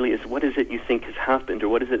question really is, what is it you think has happened, or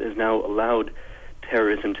what is it has now allowed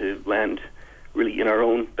terrorism to land really in our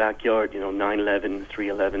own backyard, 9/11,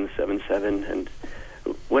 3/11, 7/7, and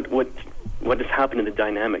what has happened in the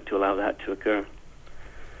dynamic to allow that to occur?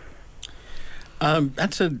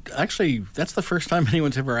 That's the first time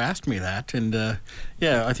anyone's ever asked me that, and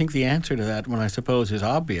I think the answer to that one, I suppose, is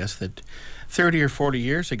obvious. That 30 or 40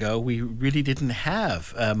 years ago, we really didn't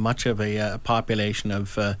have much of a population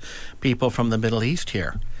of people from the Middle East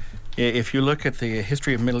here. If you look at the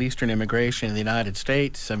history of Middle Eastern immigration in the United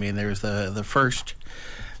States, I mean, there's the first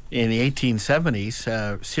in the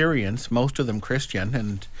 1870s, Syrians, most of them Christian,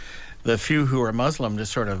 and the few who were Muslim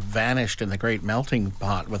just sort of vanished in the great melting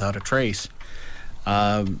pot without a trace.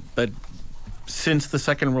 But since the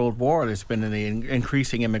Second World War, there's been an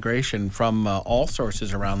increasing immigration from all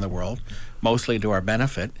sources around the world, mostly to our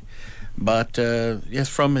benefit. But yes,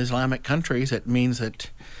 from Islamic countries, it means that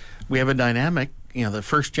we have a dynamic. The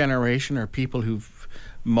first generation are people who've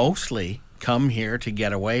mostly come here to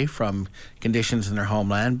get away from conditions in their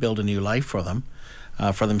homeland, build a new life for them,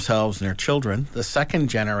 for themselves and their children. The second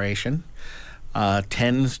generation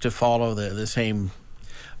tends to follow the same,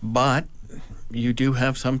 but you do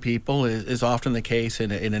have some people, is often the case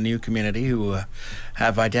in a new community, who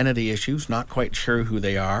have identity issues, not quite sure who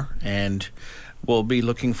they are, and will be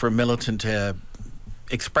looking for militant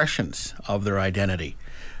expressions of their identity.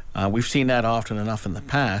 We've seen that often enough in the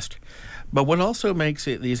past. But what also makes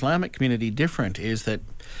the Islamic community different is that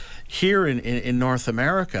here in North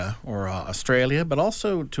America or Australia, but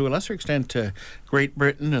also to a lesser extent Great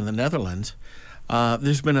Britain and the Netherlands,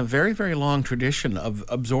 there's been a very, very long tradition of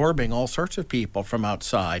absorbing all sorts of people from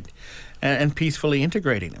outside and peacefully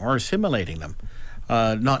integrating them or assimilating them.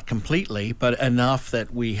 Not completely, but enough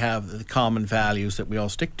that we have the common values that we all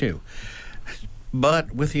stick to.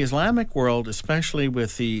 But with the Islamic world, especially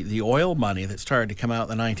with the oil money that started to come out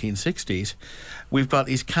in the 1960s, we've got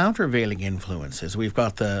these countervailing influences. We've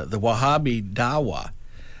got the Wahhabi Dawah,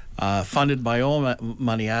 funded by oil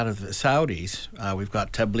money out of the Saudis. We've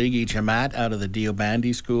got Tablighi Jamaat out of the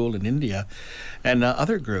Deobandi school in India, and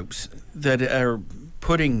other groups that are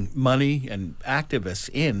putting money and activists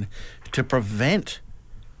in to prevent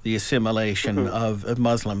the assimilation of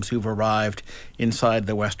Muslims who've arrived inside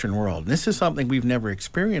the Western world. And this is something we've never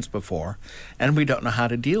experienced before, and we don't know how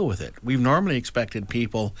to deal with it. We've normally expected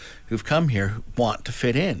people who've come here who want to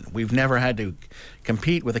fit in. We've never had to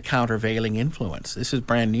compete with a countervailing influence. This is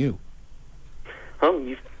brand new. Oh,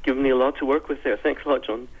 you've given me a lot to work with there. Thanks a lot,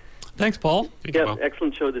 John. Thanks, Paul.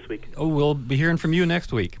 Excellent show this week. Oh, we'll be hearing from you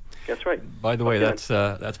next week. That's right. By the way, that's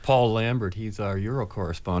Paul Lambert. He's our Euro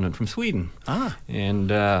correspondent from Sweden.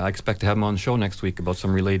 And I expect to have him on the show next week about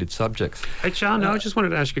some related subjects. Hey, John, I just wanted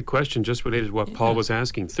to ask you a question just related to what Paul was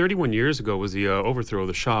asking. 31 years ago was the overthrow of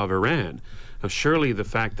the Shah of Iran. Now, surely the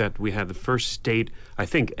fact that we had the first state, I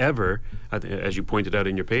think, ever, as you pointed out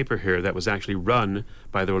in your paper here, that was actually run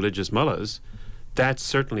by the religious mullahs, that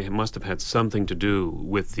certainly must have had something to do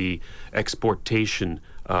with the exportation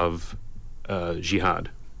of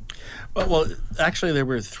jihad. Well, actually, there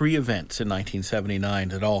were 3 events in 1979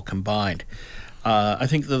 that all combined. I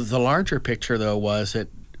think the larger picture, though, was that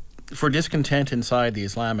for discontent inside the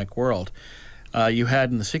Islamic world, you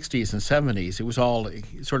had in the 60s and 70s, it was all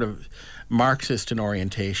sort of Marxist in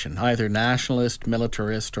orientation, either nationalist,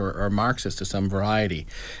 militarist, or Marxist of some variety.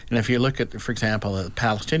 And if you look at, for example, the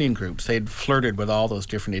Palestinian groups, they'd flirted with all those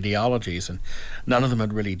different ideologies, and none of them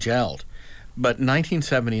had really gelled. But in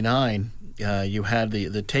 1979, you had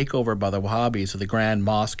the takeover by the Wahhabis of the Grand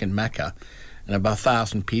Mosque in Mecca, and about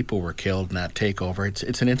 1,000 people were killed in that takeover.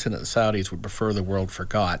 It's an incident the Saudis would prefer the world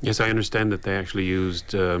forgot. Yes, I understand that they actually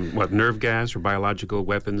used, nerve gas or biological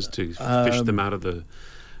weapons to fish them out of the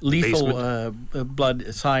lethal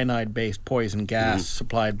blood cyanide-based poison gas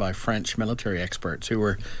supplied by French military experts who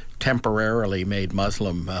were temporarily made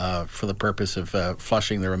Muslim for the purpose of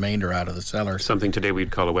flushing the remainder out of the cellar. Something today we'd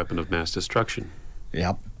call a weapon of mass destruction.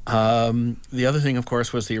 Yep. The other thing, of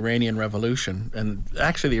course, was the Iranian Revolution. And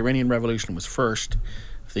actually, the Iranian Revolution was first.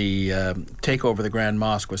 The takeover of the Grand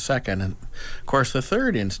Mosque was second. And, of course, the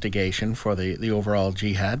third instigation for the overall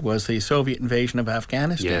jihad was the Soviet invasion of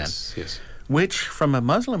Afghanistan. Yes. Which, from a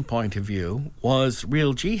Muslim point of view, was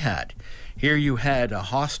real jihad. Here you had a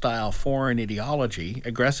hostile foreign ideology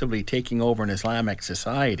aggressively taking over an Islamic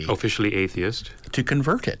society. Officially atheist. To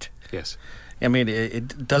convert it. Yes. I mean,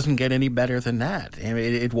 it doesn't get any better than that. I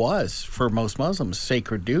mean, it was, for most Muslims,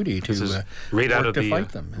 sacred duty to fight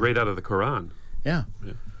them. Right out of the Quran. Yeah.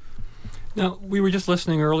 Now, we were just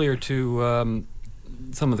listening earlier to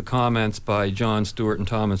some of the comments by Jon Stewart and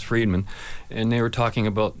Thomas Friedman, and they were talking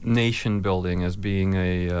about nation building as being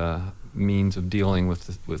a means of dealing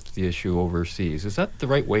with the issue overseas. Is that the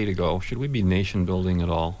right way to go? Should we be nation building at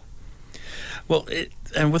all? Well,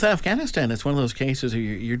 and with Afghanistan, it's one of those cases where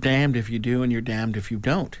you're damned if you do and you're damned if you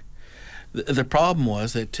don't. The problem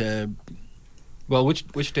was that Well,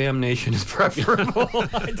 which damnation is preferable?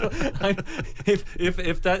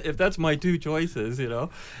 If that's my two choices,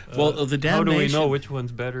 Well, the damnation. How do we know which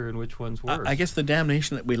one's better and which one's worse? I guess the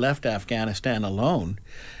damnation that we left Afghanistan alone.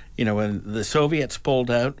 When the Soviets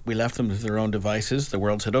pulled out, we left them to their own devices. The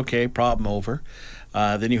world said, "Okay, problem over."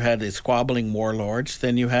 Then you had the squabbling warlords.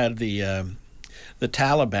 Then you had the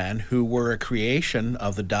Taliban, who were a creation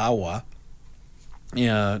of the Dawa.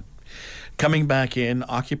 Coming back in,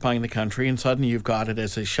 occupying the country, and suddenly you've got it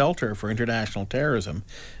as a shelter for international terrorism,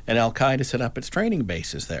 and Al-Qaeda set up its training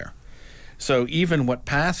bases there. So even what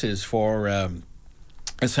passes for a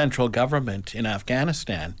central government in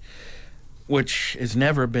Afghanistan, which has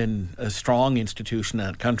never been a strong institution in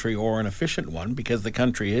that country or an efficient one because the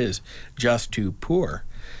country is just too poor,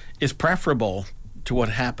 is preferable to what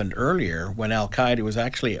happened earlier when Al-Qaeda was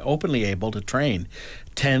actually openly able to train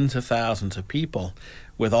tens of thousands of people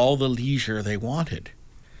with all the leisure they wanted.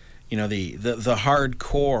 The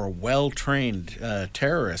hardcore, well-trained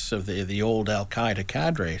terrorists of the old Al-Qaeda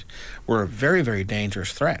cadres were a very, very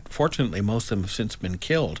dangerous threat. Fortunately, most of them have since been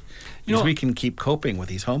killed because we can keep coping with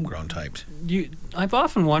these homegrown types. I've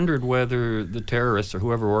often wondered whether the terrorists or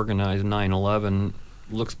whoever organized 9/11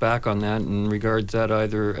 looks back on that and regards that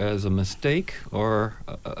either as a mistake or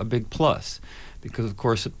a big plus, because, of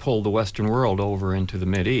course, it pulled the Western world over into the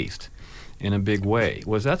Mideast in a big way.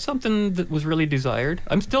 Was that something that was really desired?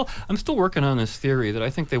 I'm still working on this theory that I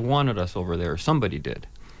think they wanted us over there. Somebody did.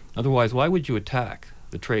 Otherwise, why would you attack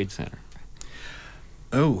the Trade Center?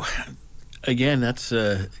 Oh, again, that's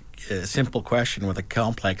a simple question with a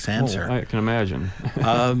complex answer. I can imagine.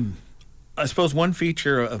 I suppose one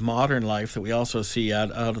feature of modern life that we also see out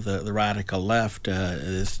of the radical left,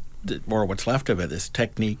 or what's left of it, is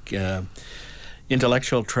technique.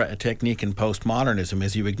 Intellectual technique in postmodernism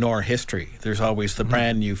is you ignore history. There's always the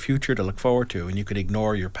brand new future to look forward to, and you could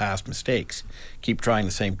ignore your past mistakes. Keep trying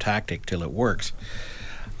the same tactic till it works.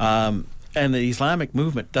 And the Islamic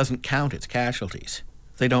movement doesn't count its casualties.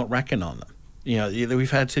 They don't reckon on them.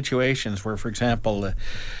 We've had situations where, for example,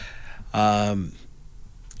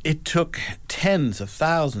 it took tens of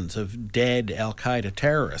thousands of dead Al-Qaeda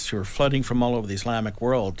terrorists who were flooding from all over the Islamic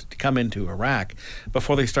world to come into Iraq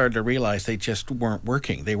before they started to realize they just weren't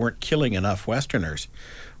working. They weren't killing enough Westerners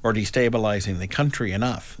or destabilizing the country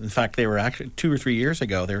enough. In fact, they were actually 2 or 3 years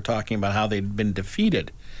ago, they were talking about how they'd been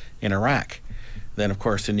defeated in Iraq. Then, of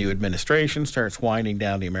course, the new administration starts winding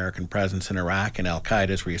down the American presence in Iraq, and Al-Qaeda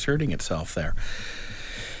is reasserting itself there.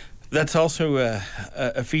 That's also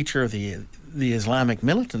a feature of the Islamic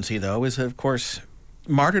militancy, though, is, of course,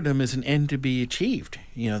 martyrdom is an end to be achieved.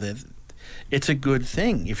 It's a good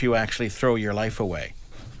thing if you actually throw your life away.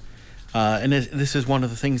 And this is one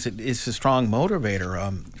of the things that is a strong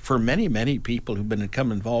motivator for many, many people who've become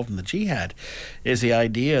involved in the jihad, is the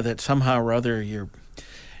idea that somehow or other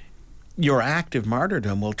your act of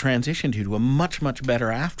martyrdom will transition you to a much, much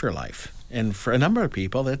better afterlife. And for a number of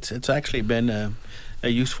people, it's actually been a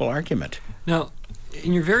useful argument. Now,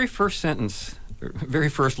 in your very first sentence, very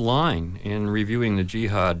first line in reviewing the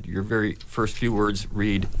jihad, your very first few words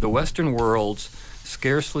read, "The Western world's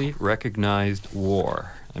scarcely recognized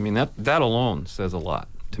war." I mean, that alone says a lot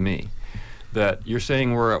to me. That you're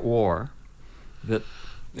saying we're at war,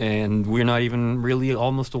 and we're not even really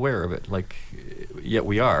almost aware of it, yet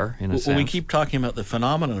we are, in a sense. Well, we keep talking about the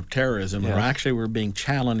phenomenon of terrorism, and we're being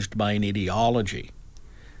challenged by an ideology.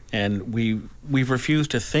 And we've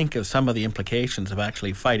refused to think of some of the implications of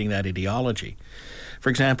actually fighting that ideology. For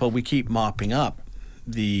example, we keep mopping up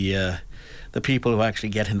the people who actually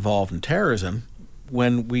get involved in terrorism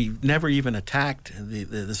when we never even attacked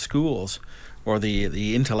the schools or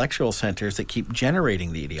the intellectual centers that keep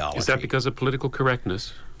generating the ideology. Is that because of political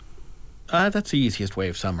correctness? That's the easiest way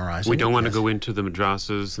of summarizing it. We don't want to go into the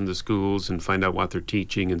madrasas and the schools and find out what they're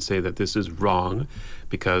teaching and say that this is wrong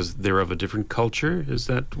because they're of a different culture? Is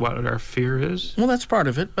that what our fear is? Well, that's part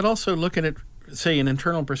of it, but also look at it, say, an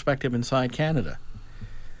internal perspective inside Canada.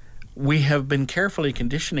 We have been carefully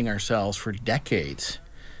conditioning ourselves for decades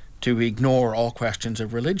to ignore all questions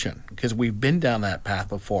of religion because we've been down that path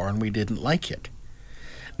before and we didn't like it.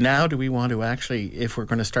 Now, do we want to actually, if we're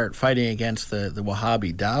going to start fighting against the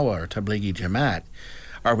Wahhabi Dawa or Tablighi Jamaat,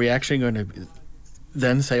 are we actually going to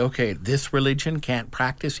then say, okay, this religion can't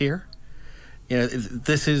practice here?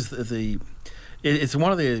 This is it's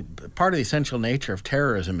one of the part of the essential nature of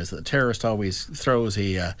terrorism is that the terrorist always throws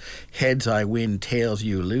a heads I win, tails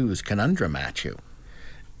you lose conundrum at you.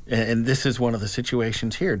 And this is one of the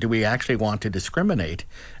situations here. Do we actually want to discriminate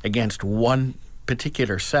against one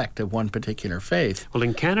particular sect of one particular faith. Well,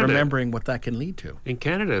 in Canada, remembering what that can lead to. In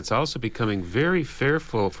Canada, it's also becoming very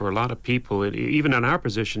fearful for a lot of people, even in our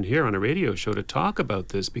position here on a radio show, to talk about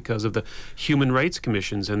this because of the human rights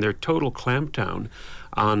commissions and their total clampdown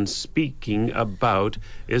on speaking about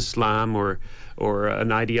Islam or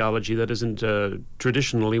an ideology that isn't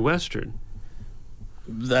traditionally Western.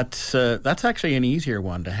 That's actually an easier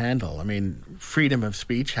one to handle. I mean, freedom of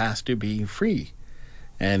speech has to be free.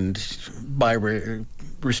 And by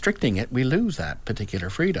restricting it, we lose that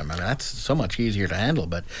particular freedom. I mean, that's so much easier to handle.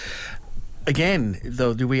 But again,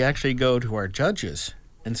 though, do we actually go to our judges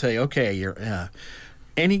and say, okay,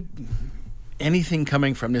 anything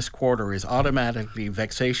coming from this quarter is automatically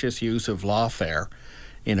vexatious use of lawfare?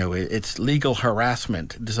 You know, it's legal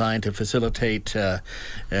harassment designed to facilitate a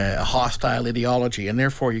hostile ideology, and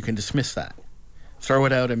therefore you can dismiss that. Throw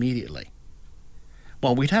it out immediately.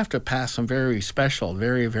 Well, we'd have to pass some very special,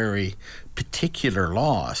 very, very particular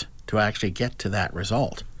laws to actually get to that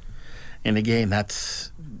result. And again,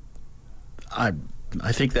 I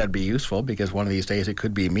think that'd be useful, because one of these days it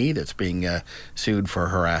could be me that's being sued for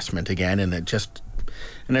harassment again. And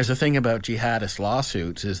there's a thing about jihadist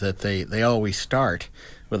lawsuits is that they always start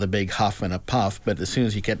with a big huff and a puff, but as soon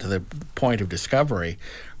as you get to the point of discovery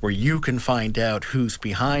where you can find out who's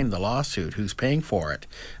behind the lawsuit, who's paying for it,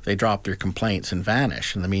 they drop their complaints and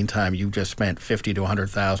vanish. In the meantime, you've just spent $50,000 to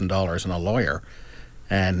 $100,000 on a lawyer.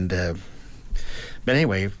 And but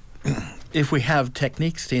anyway, if we have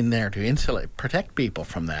techniques in there to protect people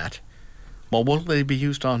from that, well, what will they be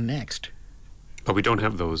used on next? But we don't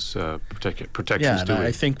have those protections, yeah, do we?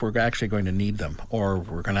 I think we're actually going to need them, or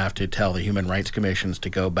we're going to have to tell the human rights commissions to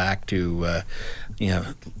go back to,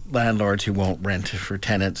 landlords who won't rent for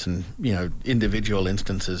tenants, and individual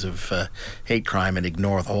instances of hate crime, and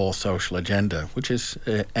ignore the whole social agenda, which is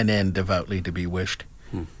an end devoutly to be wished.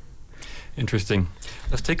 Interesting.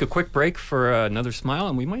 Let's take a quick break for another smile,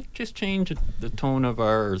 and we might just change the tone of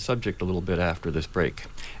our subject a little bit after this break,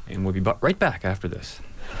 and we'll be right back after this.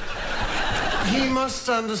 He must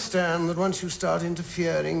understand that once you start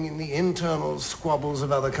interfering in the internal squabbles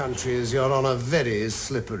of other countries, you're on a very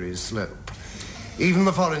slippery slope. Even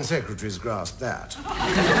the foreign secretaries grasp that.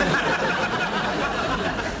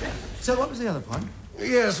 So what was the other point?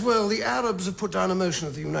 Yes, well, the Arabs have put down a motion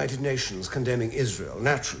at the United Nations condemning Israel.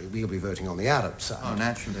 Naturally, we'll be voting on the Arab side. Oh,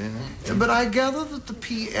 naturally. But I gather that the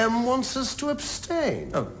PM wants us to abstain.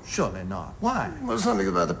 Oh, surely not. Why? Well, something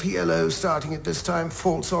about the PLO starting at this time,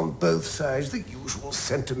 faults on both sides, the usual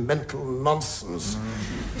sentimental nonsense.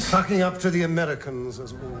 Sucking up to the Americans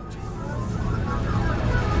as well.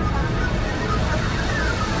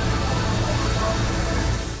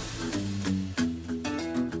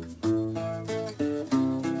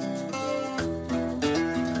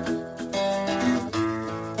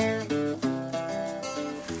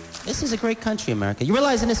 This is a great country, America. You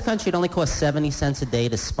realize in this country it only costs 70 cents a day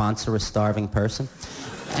to sponsor a starving person?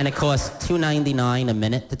 And it costs $2.99 a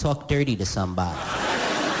minute to talk dirty to somebody.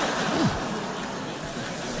 Yeah.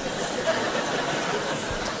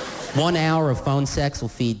 1 hour of phone sex will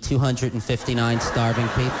feed 259 starving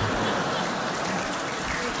people.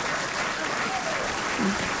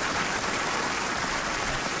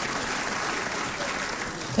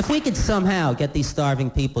 If we could somehow get these starving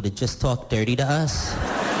people to just talk dirty to us,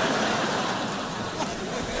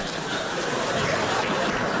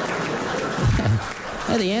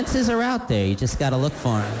 yeah, the answers are out there. You just got to look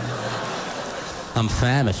for them. I'm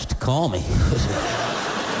famished. Call me.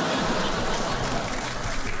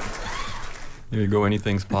 There you go.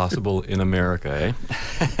 Anything's possible in America, eh?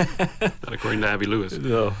 Not according to Avi Lewis.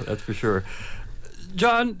 No, that's for sure.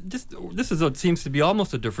 John, this is what seems to be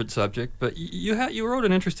almost a different subject, but you wrote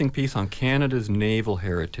an interesting piece on Canada's naval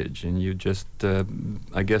heritage, and you just,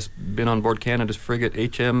 I guess, been on board Canada's frigate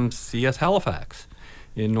HMCS Halifax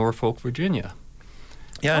in Norfolk, Virginia.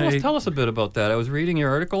 Yeah, Tell us a bit about that. I was reading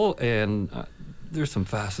your article, and there's some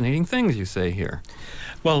fascinating things you say here.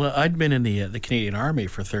 Well, I'd been in the Canadian Army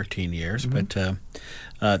for 13 years, but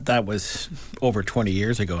that was over 20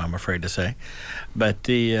 years ago, I'm afraid to say. But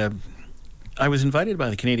I was invited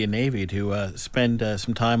by the Canadian Navy to spend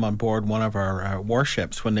some time on board one of our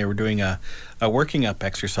warships when they were doing a working up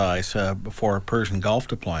exercise before a Persian Gulf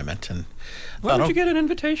deployment. And why would you get an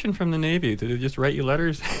invitation from the Navy? Did they just write you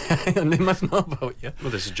letters? And they must know about you.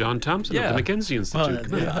 Well, this is John Thompson of the Mackenzie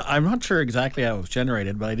Institute. Well, I'm not sure exactly how it was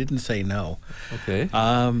generated, but I didn't say no. Okay.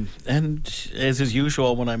 And as is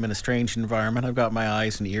usual, when I'm in a strange environment, I've got my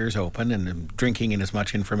eyes and ears open, and I'm drinking in as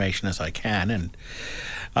much information as I can.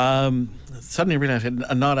 And suddenly realized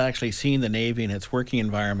I'd not actually seen the Navy in its working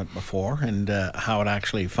environment before, and how it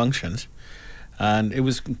actually functions. And it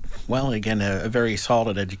was, well, again, a very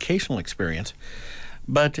solid educational experience.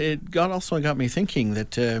 But it also got me thinking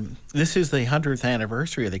that this is the 100th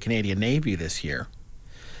anniversary of the Canadian Navy this year.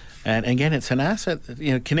 And again, it's an asset.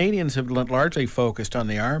 Canadians have largely focused on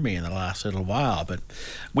the Army in the last little while, but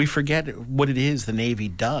we forget what it is the Navy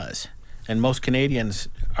does. And most Canadians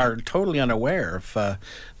are totally unaware of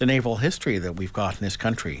the naval history that we've got in this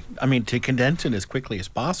country. I mean, to condense it as quickly as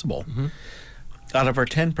possible, out of our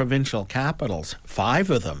 10 provincial capitals,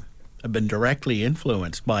 5 of them have been directly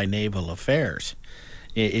influenced by naval affairs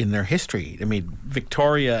in their history. I mean,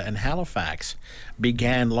 Victoria and Halifax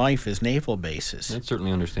began life as naval bases. That's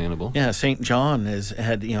certainly understandable. Yeah, St. John has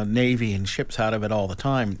had navy and ships out of it all the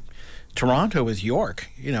time. Toronto is York,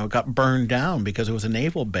 got burned down because it was a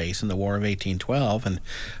naval base in the War of 1812. And,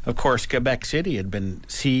 of course, Quebec City had been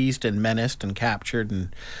seized and menaced and captured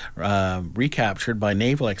and recaptured by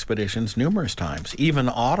naval expeditions numerous times. Even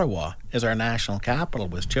Ottawa, as our national capital,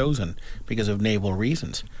 was chosen because of naval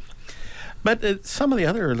reasons. But some of the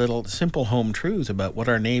other little simple home truths about what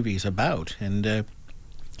our Navy is about, and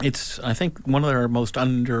it's, I think, one of our most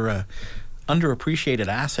underappreciated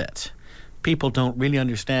assets. People don't really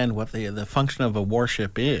understand what the function of a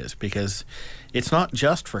warship is, because it's not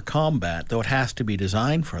just for combat, though it has to be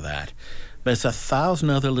designed for that, but it's 1,000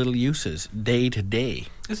 other little uses day to day.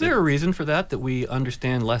 Is there a reason for that we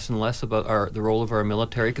understand less and less about the role of our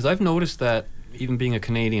military? Because I've noticed that even being a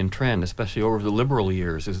Canadian trend, especially over the Liberal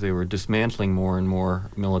years, as they were dismantling more and more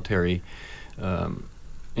military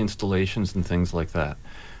installations and things like that.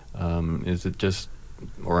 Is it just,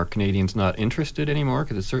 or are Canadians not interested anymore?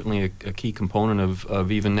 Because it's certainly a key component of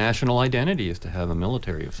even national identity is to have a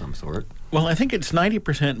military of some sort. Well, I think it's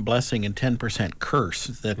 90% blessing and 10% curse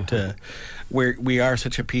that we are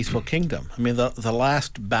such a peaceful kingdom. I mean, the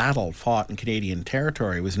last battle fought in Canadian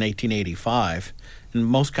territory was in 1885, and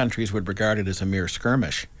most countries would regard it as a mere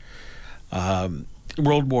skirmish.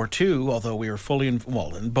 World War II, although we were fully in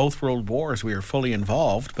both world wars we were fully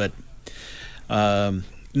involved, but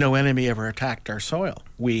no enemy ever attacked our soil.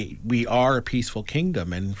 We are a peaceful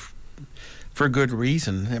kingdom, and for good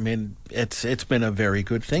reason. I mean, it's been a very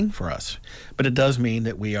good thing for us. But it does mean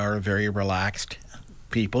that we are a very relaxed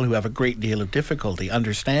people who have a great deal of difficulty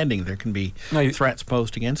understanding there can be threats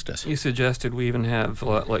posed against us. You suggested we even have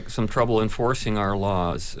like some trouble enforcing our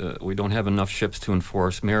laws. We don't have enough ships to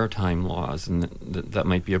enforce maritime laws, and that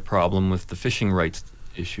might be a problem with the fishing rights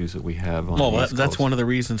issues that we have on the East Coast. That's one of the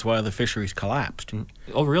reasons why the fisheries collapsed.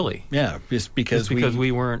 Oh, really? Yeah, just because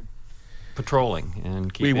we weren't patrolling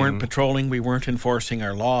and keeping... We weren't patrolling, we weren't enforcing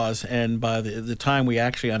our laws, and by the time we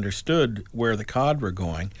actually understood where the cod were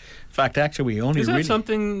going, in fact, actually, we only Is that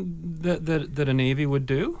something that a Navy would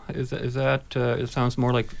do? Is that it sounds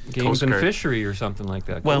more like games and fishery or something like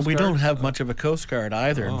that. Well, we don't have much of a Coast Guard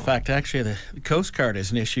either. In fact, actually, the Coast Guard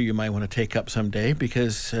is an issue you might want to take up someday,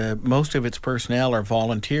 because most of its personnel are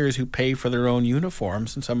volunteers who pay for their own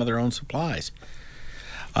uniforms and some of their own supplies.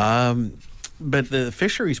 But the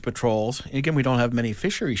fisheries patrols, again, we don't have many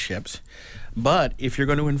fishery ships, but if you're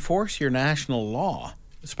going to enforce your national law,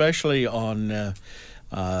 especially on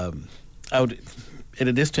out at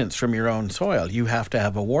a distance from your own soil, you have to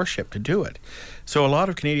have a warship to do it. So a lot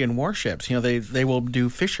of Canadian warships, they will do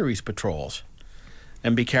fisheries patrols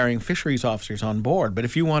and be carrying fisheries officers on board. But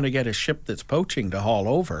if you want to get a ship that's poaching to haul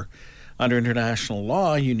over, under international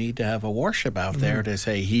law, you need to have a warship out there to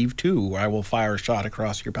say, heave to, or I will fire a shot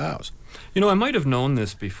across your bows. I might have known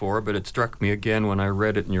this before, but it struck me again when I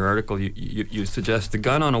read it in your article. You suggest the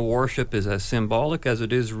gun on a warship is as symbolic as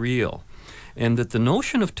it is real, and that the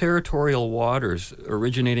notion of territorial waters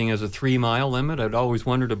originating as a 3-mile limit, I'd always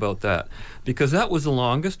wondered about that, because that was the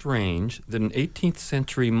longest range that an 18th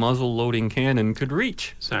century muzzle-loading cannon could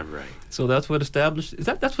reach. Is that right? So that's what established.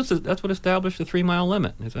 That's what established the 3-mile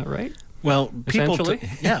limit. Is that right? Well, people,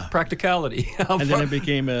 practicality. And then it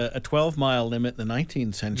became a 12-mile limit in the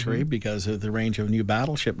 19th century because of the range of new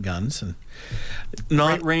battleship guns, and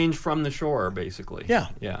not range from the shore, basically. Yeah.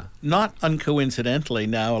 Not uncoincidentally,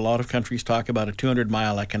 now a lot of countries talk about a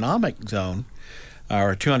 200-mile economic zone,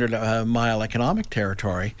 or a 200-mile economic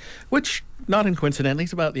territory, which, not uncoincidentally,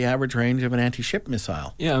 is about the average range of an anti-ship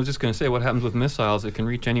missile. Yeah, I was just going to say, what happens with missiles that can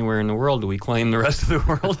reach anywhere in the world? Do we claim the rest of the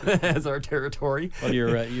world as our territory? Well,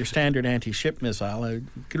 your standard anti-ship missile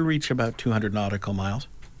could reach about 200 nautical miles.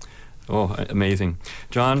 Oh, amazing.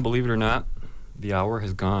 John, believe it or not, the hour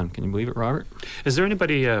has gone. Can you believe it, Robert? Is there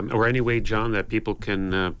anybody, or any way, John, that people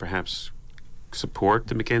can perhaps support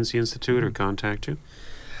the Mackenzie Institute or contact you?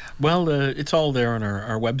 Well, it's all there on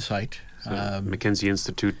our website. So,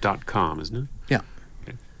 MackenzieInstitute.com, isn't it? Yeah.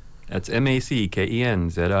 Okay. That's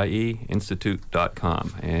MACKENZIE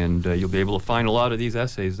Institute.com. And you'll be able to find a lot of these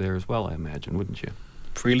essays there as well, I imagine, wouldn't you?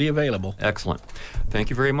 Freely available. Excellent. Thank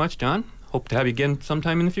you very much, John. Hope to have you again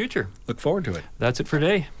sometime in the future. Look forward to it. That's it for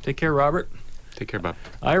today. Take care, Robert. Take care, Bob.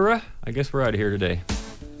 Ira, I guess we're out of here today.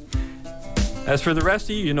 As for the rest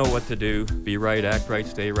of you, you know what to do. Be right, act right,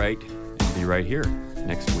 stay right, and be right here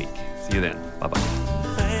next week. See you then. Bye-bye.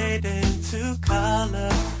 Fade into color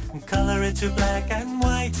and color into black and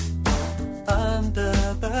white. Under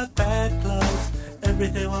the bedclothes,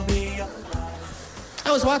 everything will be alright.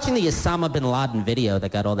 I was watching the Osama bin Laden video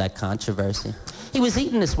that got all that controversy. He was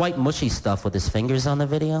eating this white mushy stuff with his fingers on the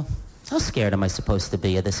video. How scared am I supposed to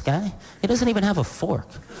be of this guy? He doesn't even have a fork.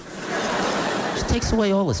 Just takes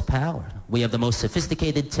away all his power. We have the most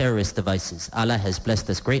sophisticated terrorist devices. Allah has blessed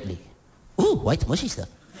us greatly. Ooh, white mushy stuff.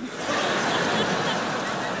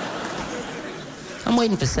 I'm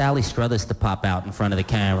waiting for Sally Struthers to pop out in front of the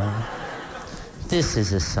camera. This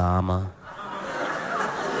is Osama.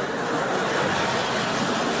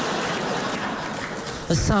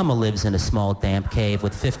 Osama lives in a small damp cave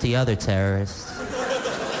with 50 other terrorists.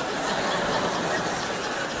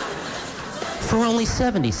 For only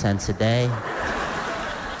 70 cents a day.